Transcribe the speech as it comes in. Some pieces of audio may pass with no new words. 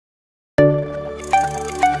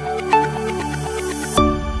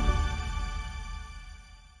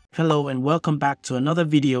Hello and welcome back to another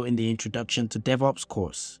video in the Introduction to DevOps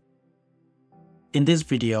course. In this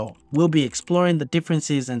video, we'll be exploring the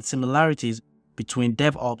differences and similarities between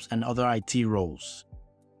DevOps and other IT roles.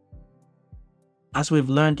 As we've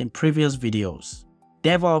learned in previous videos,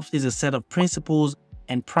 DevOps is a set of principles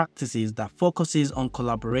and practices that focuses on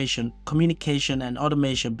collaboration, communication, and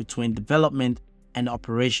automation between development and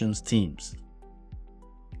operations teams.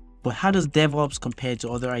 But how does DevOps compare to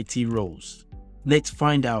other IT roles? Let's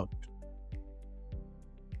find out.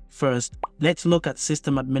 First, let's look at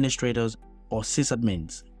system administrators or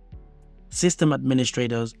sysadmins. System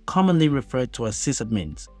administrators, commonly referred to as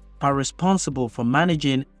sysadmins, are responsible for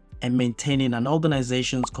managing and maintaining an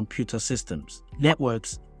organization's computer systems,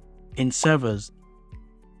 networks, and servers.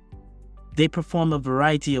 They perform a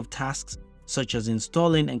variety of tasks such as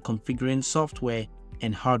installing and configuring software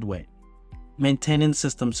and hardware, maintaining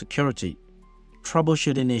system security,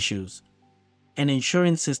 troubleshooting issues, and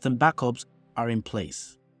ensuring system backups are in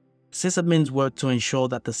place. Sysadmins work to ensure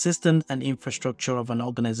that the systems and infrastructure of an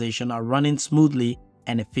organization are running smoothly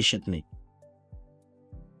and efficiently.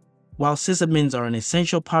 While sysadmins are an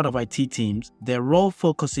essential part of IT teams, their role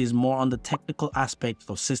focuses more on the technical aspects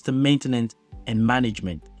of system maintenance and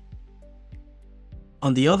management.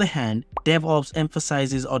 On the other hand, DevOps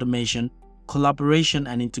emphasizes automation, collaboration,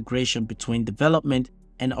 and integration between development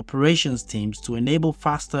and operations teams to enable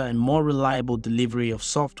faster and more reliable delivery of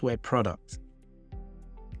software products.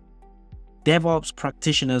 DevOps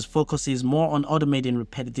practitioners focuses more on automating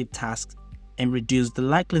repetitive tasks and reduce the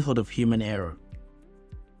likelihood of human error.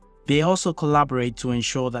 They also collaborate to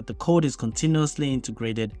ensure that the code is continuously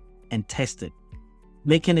integrated and tested,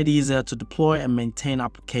 making it easier to deploy and maintain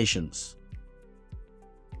applications.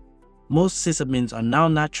 Most sysadmins are now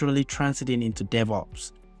naturally transiting into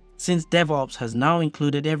DevOps, since DevOps has now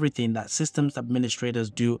included everything that systems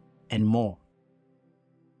administrators do and more.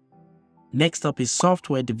 Next up is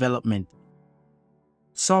software development.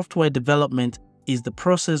 Software development is the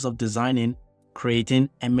process of designing,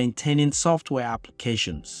 creating, and maintaining software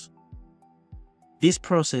applications. This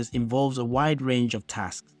process involves a wide range of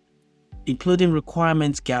tasks, including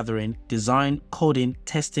requirements gathering, design, coding,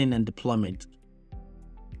 testing, and deployment.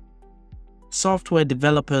 Software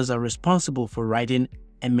developers are responsible for writing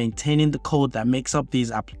and maintaining the code that makes up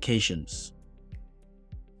these applications.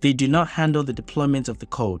 They do not handle the deployment of the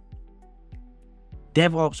code.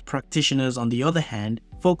 DevOps practitioners, on the other hand,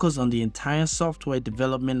 focus on the entire software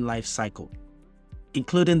development lifecycle,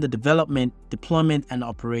 including the development, deployment, and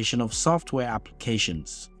operation of software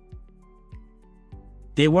applications.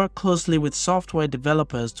 They work closely with software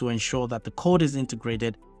developers to ensure that the code is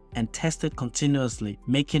integrated and tested continuously,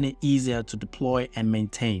 making it easier to deploy and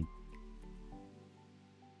maintain.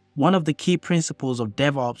 One of the key principles of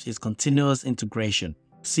DevOps is continuous integration,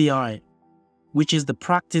 CI, which is the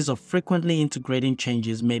practice of frequently integrating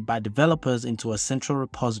changes made by developers into a central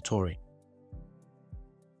repository.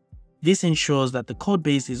 This ensures that the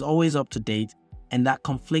codebase is always up to date and that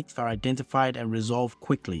conflicts are identified and resolved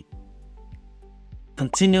quickly.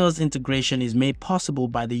 Continuous integration is made possible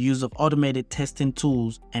by the use of automated testing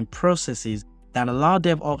tools and processes that allow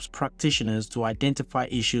DevOps practitioners to identify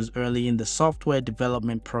issues early in the software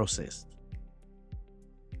development process.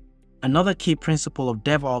 Another key principle of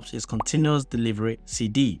DevOps is continuous delivery,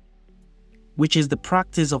 CD, which is the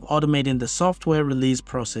practice of automating the software release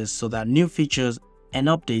process so that new features and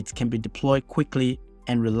updates can be deployed quickly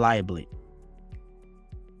and reliably.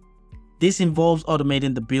 This involves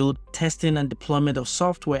automating the build, testing, and deployment of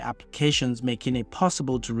software applications, making it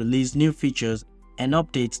possible to release new features and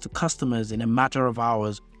updates to customers in a matter of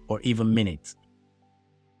hours or even minutes.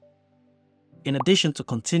 In addition to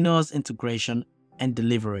continuous integration and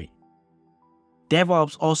delivery,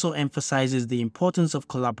 DevOps also emphasizes the importance of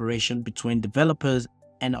collaboration between developers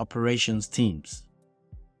and operations teams.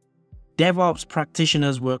 DevOps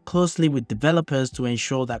practitioners work closely with developers to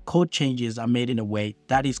ensure that code changes are made in a way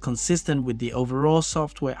that is consistent with the overall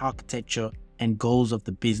software architecture and goals of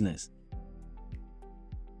the business.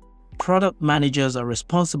 Product managers are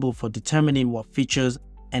responsible for determining what features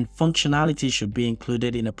and functionality should be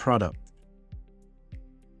included in a product.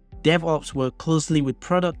 DevOps work closely with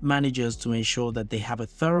product managers to ensure that they have a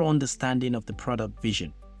thorough understanding of the product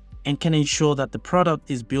vision and can ensure that the product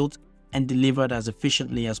is built and delivered as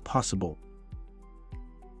efficiently as possible.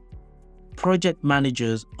 Project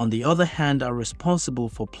managers, on the other hand, are responsible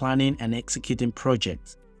for planning and executing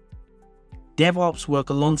projects. DevOps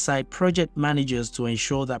work alongside project managers to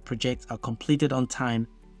ensure that projects are completed on time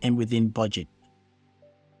and within budget.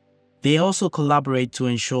 They also collaborate to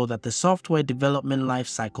ensure that the software development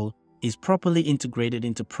lifecycle is properly integrated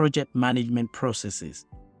into project management processes.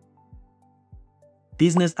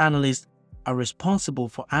 Business analysts are responsible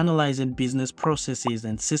for analyzing business processes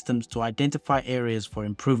and systems to identify areas for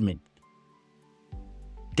improvement.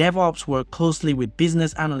 DevOps work closely with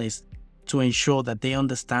business analysts to ensure that they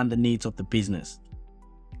understand the needs of the business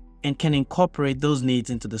and can incorporate those needs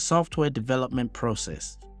into the software development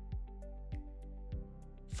process.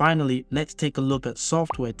 Finally, let's take a look at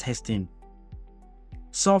software testing.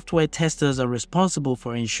 Software testers are responsible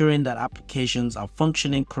for ensuring that applications are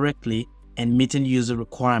functioning correctly and meeting user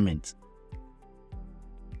requirements.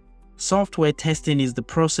 Software testing is the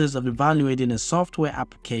process of evaluating a software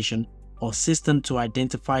application or system to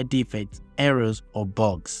identify defects, errors, or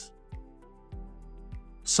bugs.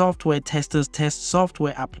 Software testers test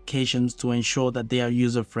software applications to ensure that they are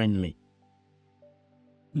user-friendly,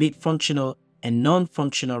 meet functional and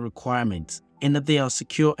non-functional requirements, and that they are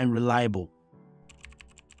secure and reliable.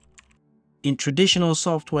 In traditional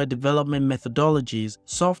software development methodologies,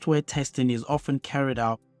 software testing is often carried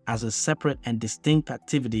out as a separate and distinct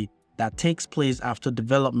activity that takes place after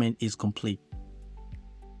development is complete.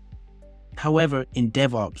 However, in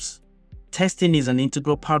DevOps, testing is an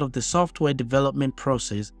integral part of the software development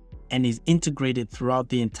process and is integrated throughout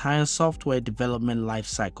the entire software development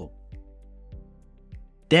lifecycle.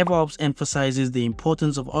 DevOps emphasizes the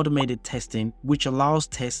importance of automated testing, which allows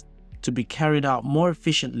tests to be carried out more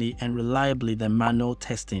efficiently and reliably than manual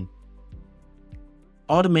testing.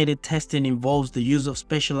 Automated testing involves the use of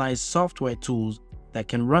specialized software tools that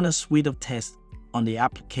can run a suite of tests on the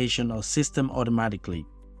application or system automatically.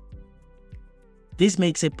 This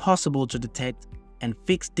makes it possible to detect and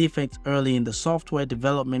fix defects early in the software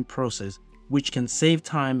development process, which can save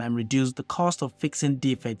time and reduce the cost of fixing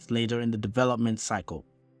defects later in the development cycle.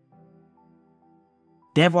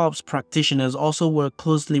 DevOps practitioners also work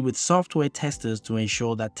closely with software testers to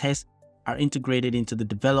ensure that tests are integrated into the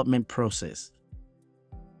development process.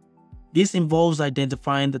 This involves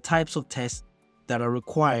identifying the types of tests that are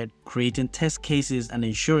required, creating test cases, and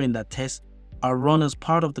ensuring that tests are run as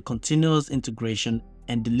part of the continuous integration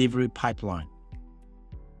and delivery pipeline.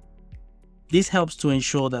 This helps to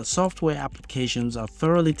ensure that software applications are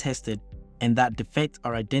thoroughly tested and that defects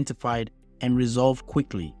are identified and resolved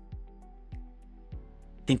quickly.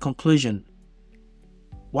 In conclusion,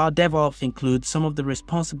 while DevOps includes some of the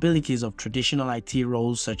responsibilities of traditional IT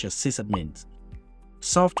roles such as sysadmins,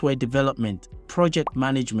 software development, project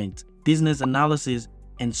management, business analysis,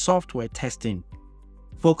 and software testing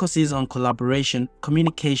focuses on collaboration,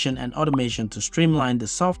 communication, and automation to streamline the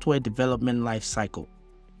software development lifecycle.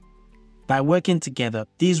 By working together,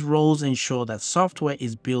 these roles ensure that software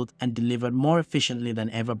is built and delivered more efficiently than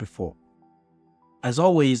ever before. As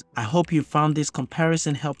always, I hope you found this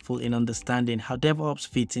comparison helpful in understanding how DevOps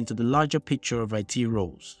fits into the larger picture of IT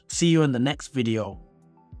roles. See you in the next video.